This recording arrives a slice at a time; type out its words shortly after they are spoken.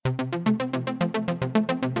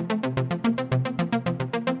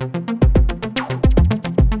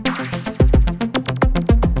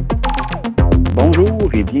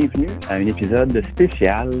à un épisode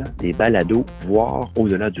spécial des balados Voir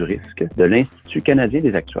au-delà du risque de l'Institut canadien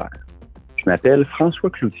des actuaires. Je m'appelle François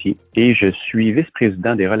Cloutier et je suis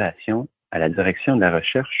vice-président des relations à la direction de la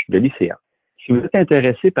recherche de l'ICA. Si vous êtes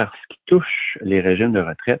intéressé par ce qui touche les régimes de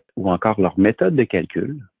retraite ou encore leur méthode de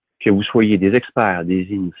calcul, que vous soyez des experts, des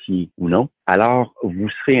initiés ou non, alors vous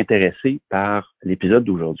serez intéressé par l'épisode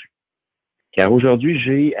d'aujourd'hui. Car aujourd'hui,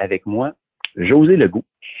 j'ai avec moi José Legault,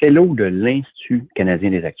 fellow de l'Institut canadien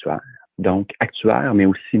des actuaires. Donc actuaire, mais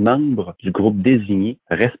aussi membre du groupe désigné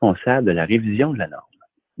responsable de la révision de la norme.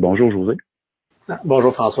 Bonjour José.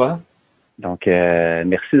 Bonjour François. Donc,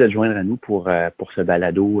 merci de te joindre à nous pour ce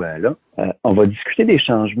balado-là. On va discuter des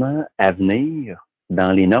changements à venir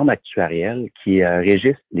dans les normes actuarielles qui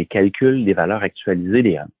régissent les calculs des valeurs actualisées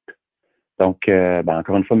des rentes. Donc,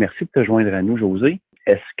 encore une fois, merci de te joindre à nous, José.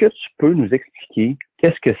 Est-ce que tu peux nous expliquer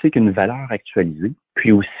qu'est-ce que c'est qu'une valeur actualisée,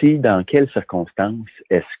 puis aussi dans quelles circonstances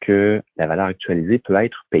est-ce que la valeur actualisée peut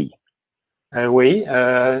être payée? Oui,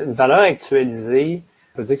 une valeur actualisée,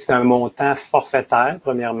 on peut dire que c'est un montant forfaitaire,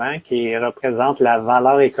 premièrement, qui représente la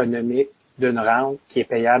valeur économique d'une rente qui est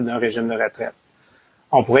payable d'un régime de retraite.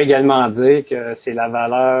 On pourrait également dire que c'est la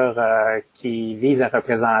valeur qui vise à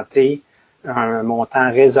représenter un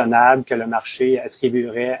montant raisonnable que le marché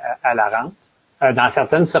attribuerait à la rente. Dans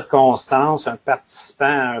certaines circonstances, un participant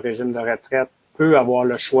à un régime de retraite peut avoir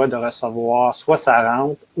le choix de recevoir soit sa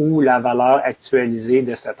rente ou la valeur actualisée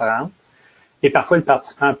de cette rente. Et parfois, le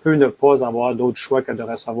participant peut ne pas avoir d'autre choix que de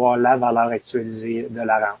recevoir la valeur actualisée de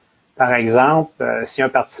la rente. Par exemple, si un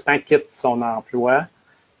participant quitte son emploi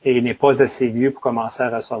et n'est pas assez vieux pour commencer à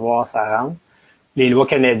recevoir sa rente, les lois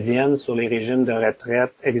canadiennes sur les régimes de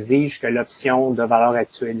retraite exigent que l'option de valeur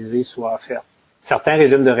actualisée soit offerte. Certains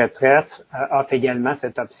régimes de retraite offrent également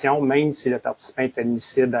cette option, même si le participant est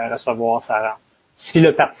admissible à recevoir sa rente. Si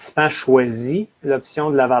le participant choisit l'option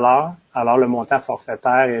de la valeur, alors le montant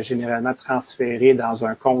forfaitaire est généralement transféré dans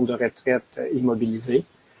un compte de retraite immobilisé.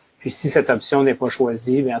 Puis si cette option n'est pas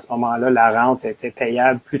choisie, bien à ce moment-là, la rente était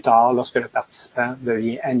payable plus tard lorsque le participant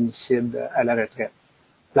devient admissible à la retraite.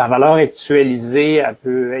 La valeur actualisée elle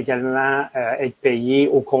peut également être payée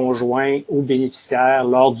au conjoint ou bénéficiaire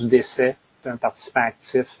lors du décès d'un participant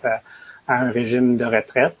actif à un régime de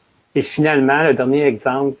retraite. Et finalement, le dernier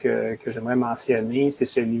exemple que j'aimerais mentionner, c'est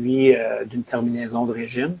celui d'une terminaison de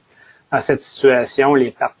régime. Dans cette situation, les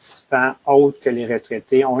participants autres que les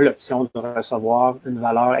retraités ont l'option de recevoir une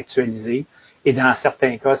valeur actualisée et dans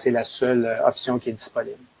certains cas, c'est la seule option qui est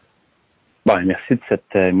disponible. Bon, merci de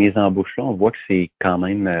cette mise en bouche-là. On voit que c'est quand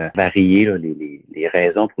même varié là, les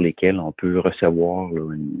raisons pour lesquelles on peut recevoir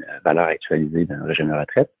là, une valeur actualisée d'un régime de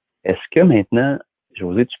retraite. Est-ce que maintenant,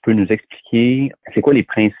 José, tu peux nous expliquer c'est quoi les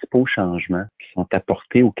principaux changements qui sont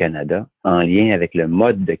apportés au Canada en lien avec le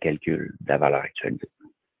mode de calcul de la valeur actualisée?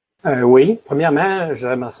 Oui, premièrement,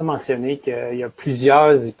 j'aimerais mentionner qu'il y a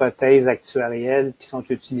plusieurs hypothèses actuarielles qui sont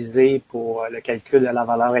utilisées pour le calcul de la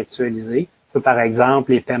valeur actualisée. Par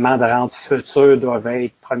exemple, les paiements de rente futures doivent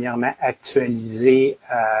être premièrement actualisés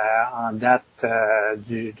en date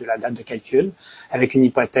de la date de calcul avec une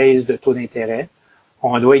hypothèse de taux d'intérêt.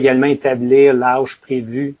 On doit également établir l'âge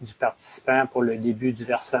prévu du participant pour le début du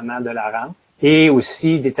versement de la rente et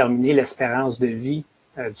aussi déterminer l'espérance de vie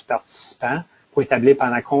du participant pour établir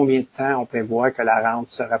pendant combien de temps on prévoit que la rente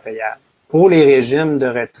sera payable. Pour les régimes de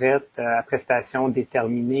retraite à prestations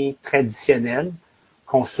déterminées traditionnelles,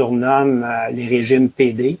 qu'on surnomme les régimes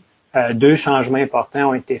PD, deux changements importants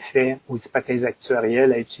ont été faits aux hypothèses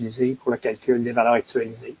actuarielles à utiliser pour le calcul des valeurs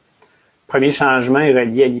actualisées. Le premier changement est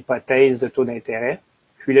relié à l'hypothèse de taux d'intérêt,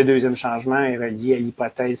 puis le deuxième changement est relié à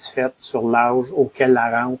l'hypothèse faite sur l'âge auquel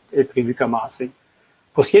la rente est prévue commencer.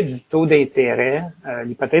 Pour ce qui est du taux d'intérêt,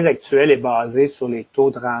 l'hypothèse actuelle est basée sur les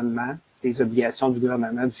taux de rendement des obligations du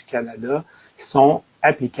gouvernement du Canada qui sont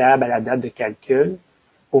applicables à la date de calcul,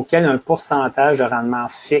 auquel un pourcentage de rendement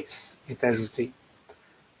fixe est ajouté.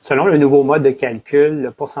 Selon le nouveau mode de calcul, le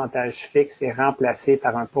pourcentage fixe est remplacé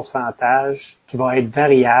par un pourcentage qui va être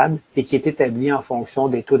variable et qui est établi en fonction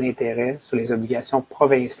des taux d'intérêt sur les obligations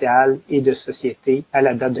provinciales et de société à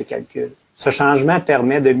la date de calcul. Ce changement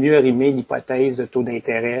permet de mieux arrimer l'hypothèse de taux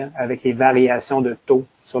d'intérêt avec les variations de taux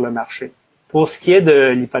sur le marché. Pour ce qui est de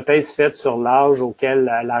l'hypothèse faite sur l'âge auquel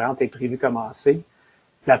la rente est prévue commencer,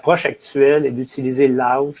 l'approche actuelle est d'utiliser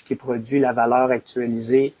l'âge qui produit la valeur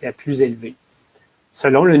actualisée la plus élevée.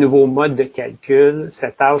 Selon le nouveau mode de calcul,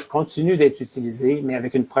 cet âge continue d'être utilisé, mais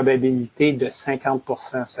avec une probabilité de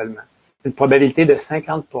 50% seulement. Une probabilité de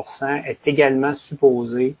 50% est également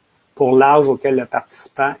supposée pour l'âge auquel le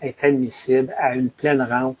participant est admissible à une pleine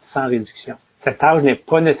rente sans réduction. Cet âge n'est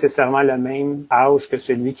pas nécessairement le même âge que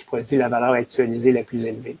celui qui produit la valeur actualisée la plus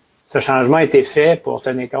élevée. Ce changement a été fait pour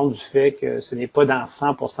tenir compte du fait que ce n'est pas dans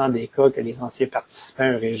 100% des cas que les anciens participants à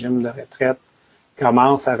un régime de retraite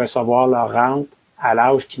commencent à recevoir leur rente à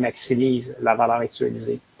l'âge qui maximise la valeur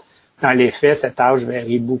actualisée. Dans les faits, cet âge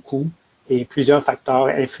varie beaucoup et plusieurs facteurs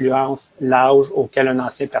influencent l'âge auquel un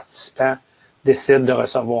ancien participant décide de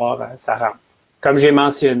recevoir sa rente. Comme j'ai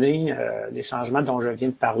mentionné, les changements dont je viens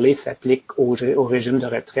de parler s'appliquent au régime de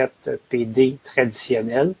retraite PD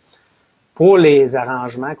traditionnel. Pour les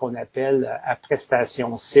arrangements qu'on appelle à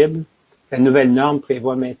prestation cible, la nouvelle norme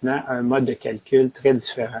prévoit maintenant un mode de calcul très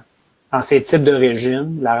différent. Dans ces types de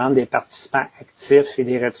régimes, la rente des participants actifs et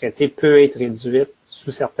des retraités peut être réduite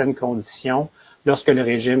sous certaines conditions lorsque le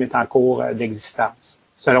régime est en cours d'existence.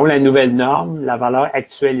 Selon la nouvelle norme, la valeur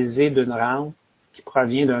actualisée d'une rente qui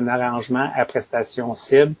provient d'un arrangement à prestation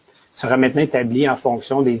cible sera maintenant établie en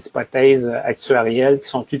fonction des hypothèses actuarielles qui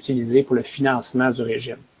sont utilisées pour le financement du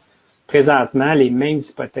régime. Présentement, les mêmes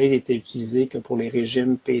hypothèses étaient utilisées que pour les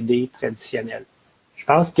régimes PD traditionnels. Je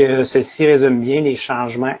pense que ceci résume bien les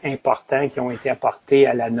changements importants qui ont été apportés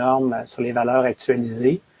à la norme sur les valeurs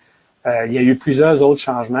actualisées. Il y a eu plusieurs autres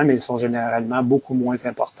changements, mais ils sont généralement beaucoup moins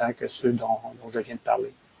importants que ceux dont je viens de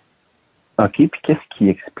parler. OK. Puis qu'est-ce qui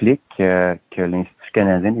explique que l'Institut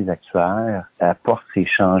canadien des actuaires apporte ces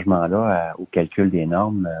changements-là au calcul des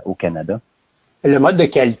normes au Canada? Le mode de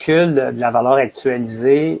calcul de la valeur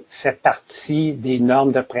actualisée fait partie des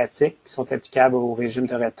normes de pratique qui sont applicables au régime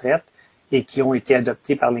de retraite et qui ont été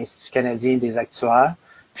adoptées par l'Institut canadien des actuaires.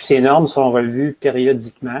 Puis ces normes sont revues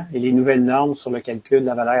périodiquement et les nouvelles normes sur le calcul de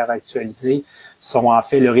la valeur actualisée sont en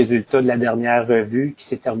fait le résultat de la dernière revue qui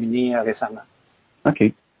s'est terminée récemment.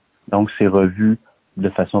 OK. Donc, c'est revu de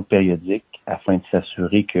façon périodique afin de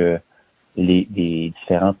s'assurer que les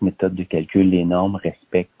différentes méthodes de calcul, les normes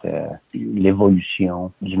respectent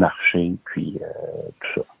l'évolution du marché, puis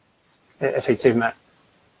tout ça. Effectivement.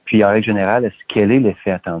 Puis, en règle générale, quel est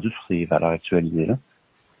l'effet attendu sur ces valeurs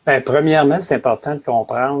actualisées-là? Premièrement, c'est important de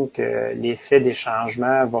comprendre que l'effet des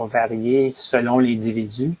changements va varier selon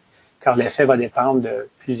l'individu, car l'effet va dépendre de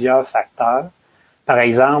plusieurs facteurs. Par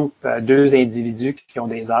exemple, deux individus qui ont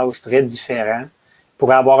des âges très différents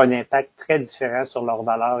pourraient avoir un impact très différent sur leur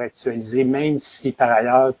valeur actualisée, même si par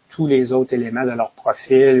ailleurs tous les autres éléments de leur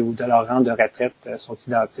profil ou de leur rente de retraite sont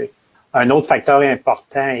identiques. Un autre facteur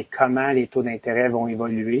important est comment les taux d'intérêt vont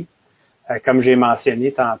évoluer. Comme j'ai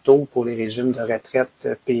mentionné tantôt, pour les régimes de retraite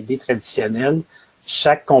PD traditionnels,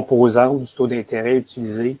 chaque composante du taux d'intérêt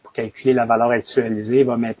utilisé pour calculer la valeur actualisée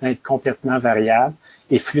va maintenant être complètement variable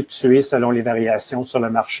et fluctuer selon les variations sur le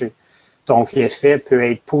marché. Donc, l'effet peut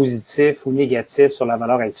être positif ou négatif sur la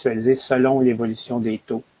valeur actualisée selon l'évolution des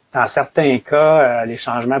taux. Dans certains cas, les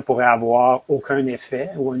changements pourraient avoir aucun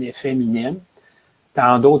effet ou un effet minime.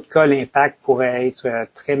 Dans d'autres cas, l'impact pourrait être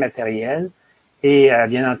très matériel. Et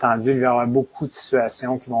bien entendu, il va y avoir beaucoup de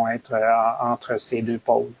situations qui vont être entre ces deux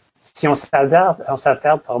pôles. Si on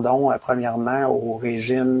s'attarde, premièrement au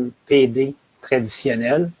régime PD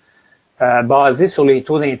traditionnel, basé sur les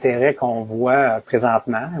taux d'intérêt qu'on voit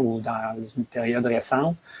présentement ou dans une période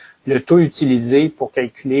récente, le taux utilisé pour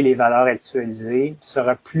calculer les valeurs actualisées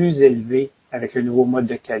sera plus élevé avec le nouveau mode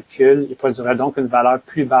de calcul et produira donc une valeur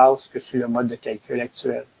plus basse que sur le mode de calcul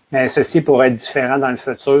actuel. Mais ceci pourrait être différent dans le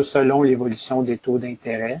futur selon l'évolution des taux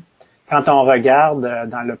d'intérêt. Quand on regarde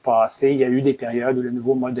dans le passé, il y a eu des périodes où le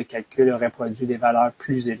nouveau mode de calcul aurait produit des valeurs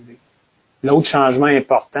plus élevées. L'autre changement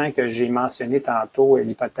important que j'ai mentionné tantôt est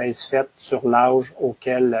l'hypothèse faite sur l'âge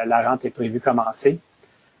auquel la rente est prévue commencer.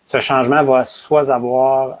 Ce changement va soit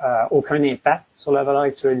avoir aucun impact sur la valeur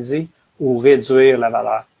actualisée ou réduire la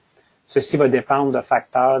valeur. Ceci va dépendre de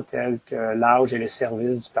facteurs tels que l'âge et le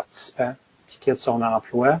service du participant qui quitte son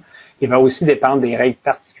emploi. Il va aussi dépendre des règles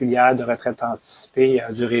particulières de retraite anticipée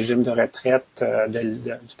du régime de retraite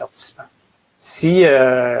du participant. Si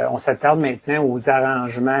on s'attarde maintenant aux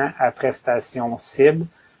arrangements à prestations cibles,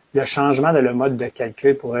 le changement de le mode de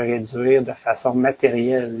calcul pourrait réduire de façon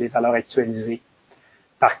matérielle les valeurs actualisées.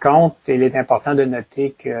 Par contre, il est important de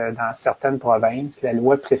noter que dans certaines provinces, la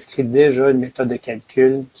loi prescrit déjà une méthode de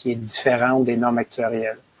calcul qui est différente des normes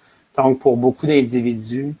actuarielles. Donc, pour beaucoup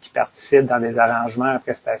d'individus qui participent dans des arrangements à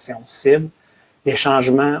prestations cibles, les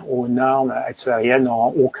changements aux normes actuarielles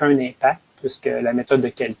n'auront aucun impact puisque la méthode de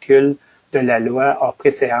calcul de la loi a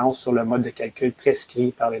préséance sur le mode de calcul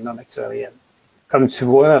prescrit par les normes actuarielles. Comme tu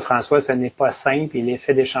vois, François, ce n'est pas simple et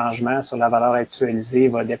l'effet des changements sur la valeur actualisée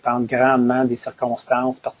va dépendre grandement des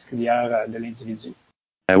circonstances particulières de l'individu.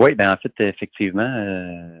 Oui, en fait, effectivement,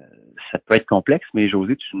 ça peut être complexe, mais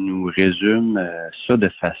José, tu nous résumes ça de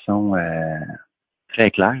façon Très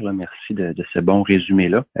clair, là, merci de ce bon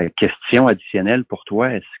résumé-là. Question additionnelle pour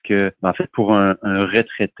toi, est-ce que, en fait, pour un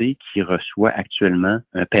retraité qui reçoit actuellement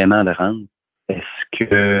un paiement de rente, est-ce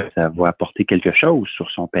que ça va apporter quelque chose sur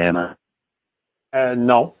son paiement?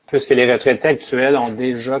 Non, puisque les retraités actuels ont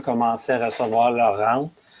déjà commencé à recevoir leur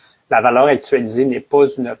rente, la valeur actualisée n'est pas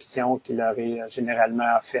une option qui leur est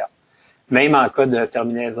généralement offerte. Même en cas de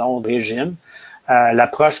terminaison de régime,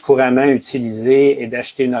 l'approche couramment utilisée est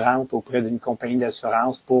d'acheter une rente auprès d'une compagnie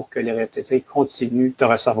d'assurance pour que les retraités continuent de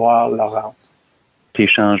recevoir leur rente. Ces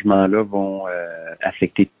changements-là vont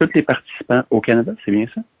affecter tous les participants au Canada, c'est bien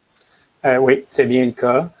ça? Oui, c'est bien le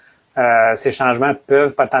cas. Ces changements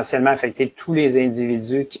peuvent potentiellement affecter tous les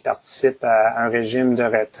individus qui participent à un régime de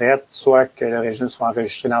retraite, soit que le régime soit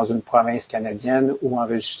enregistré dans une province canadienne ou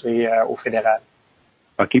enregistré au fédéral.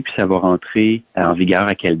 OK, puis ça va rentrer en vigueur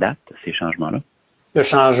à quelle date, ces changements-là? Le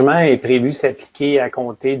changement est prévu s'appliquer à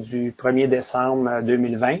compter du 1er décembre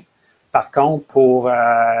 2020. Par contre, pour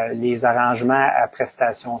les arrangements à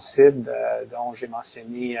prestations cibles dont j'ai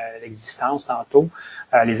mentionné l'existence tantôt,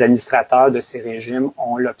 les administrateurs de ces régimes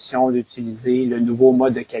ont l'option d'utiliser le nouveau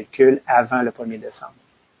mode de calcul avant le 1er décembre.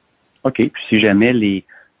 OK, puis si jamais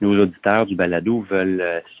nos auditeurs du balado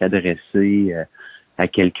veulent s'adresser à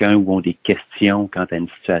quelqu'un ou ont des questions quant à une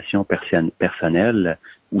situation personnelle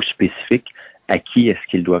ou spécifique, à qui est-ce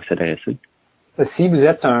qu'ils doivent s'adresser? Si vous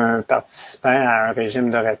êtes un participant à un régime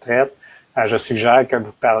de retraite, je suggère que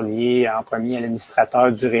vous parliez en premier à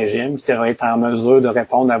l'administrateur du régime qui devrait être en mesure de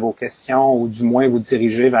répondre à vos questions ou du moins vous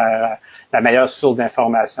diriger vers la meilleure source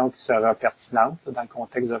d'information qui sera pertinente dans le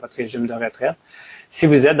contexte de votre régime de retraite. Si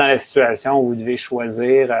vous êtes dans la situation où vous devez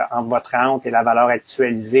choisir entre votre rente et la valeur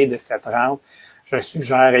actualisée de cette rente, je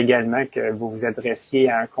suggère également que vous vous adressiez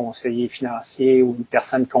à un conseiller financier ou une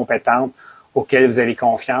personne compétente auquel vous avez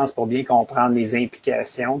confiance pour bien comprendre les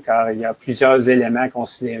implications, car il y a plusieurs éléments à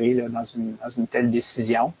considérer là, dans une telle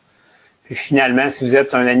décision. Puis finalement, si vous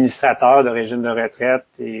êtes un administrateur de régime de retraite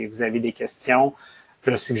et vous avez des questions,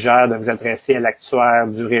 je suggère de vous adresser à l'actuaire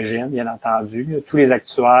du régime, bien entendu. Tous les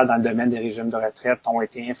actuaires dans le domaine des régimes de retraite ont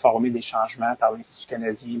été informés des changements par l'Institut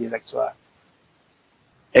canadien des actuaires.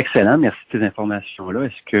 Excellent, merci de ces informations-là.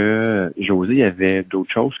 Est-ce que, José, il y avait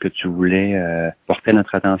d'autres choses que tu voulais porter à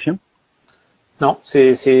notre attention? Non,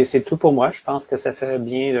 c'est tout pour moi. Je pense que ça fait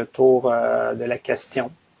bien le tour de la question.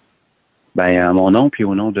 Ben, à mon nom puis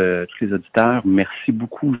au nom de tous les auditeurs, merci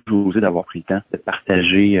beaucoup, José, d'avoir pris le temps de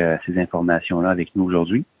partager ces informations-là avec nous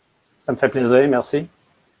aujourd'hui. Ça me fait plaisir, merci.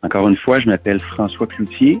 Encore une fois, je m'appelle François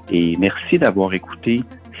Cloutier et merci d'avoir écouté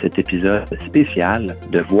cet épisode spécial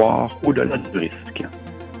de Voir au-delà du risque.